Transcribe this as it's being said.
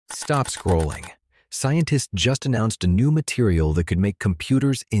Stop scrolling. Scientists just announced a new material that could make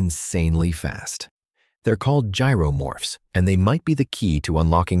computers insanely fast. They're called gyromorphs, and they might be the key to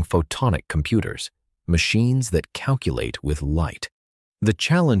unlocking photonic computers, machines that calculate with light. The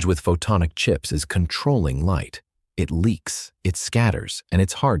challenge with photonic chips is controlling light. It leaks, it scatters, and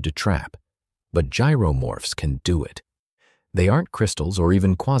it's hard to trap. But gyromorphs can do it. They aren't crystals or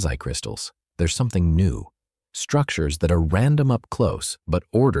even quasi-crystals. They're something new. Structures that are random up close, but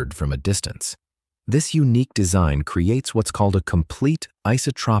ordered from a distance. This unique design creates what's called a complete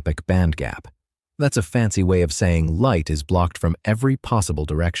isotropic bandgap. That's a fancy way of saying light is blocked from every possible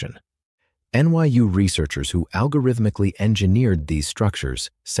direction. NYU researchers who algorithmically engineered these structures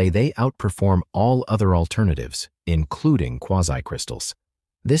say they outperform all other alternatives, including quasi-crystals.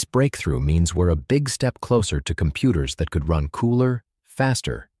 This breakthrough means we're a big step closer to computers that could run cooler,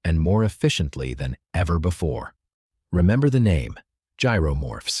 faster, and more efficiently than ever before. Remember the name,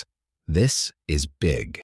 gyromorphs. This is big.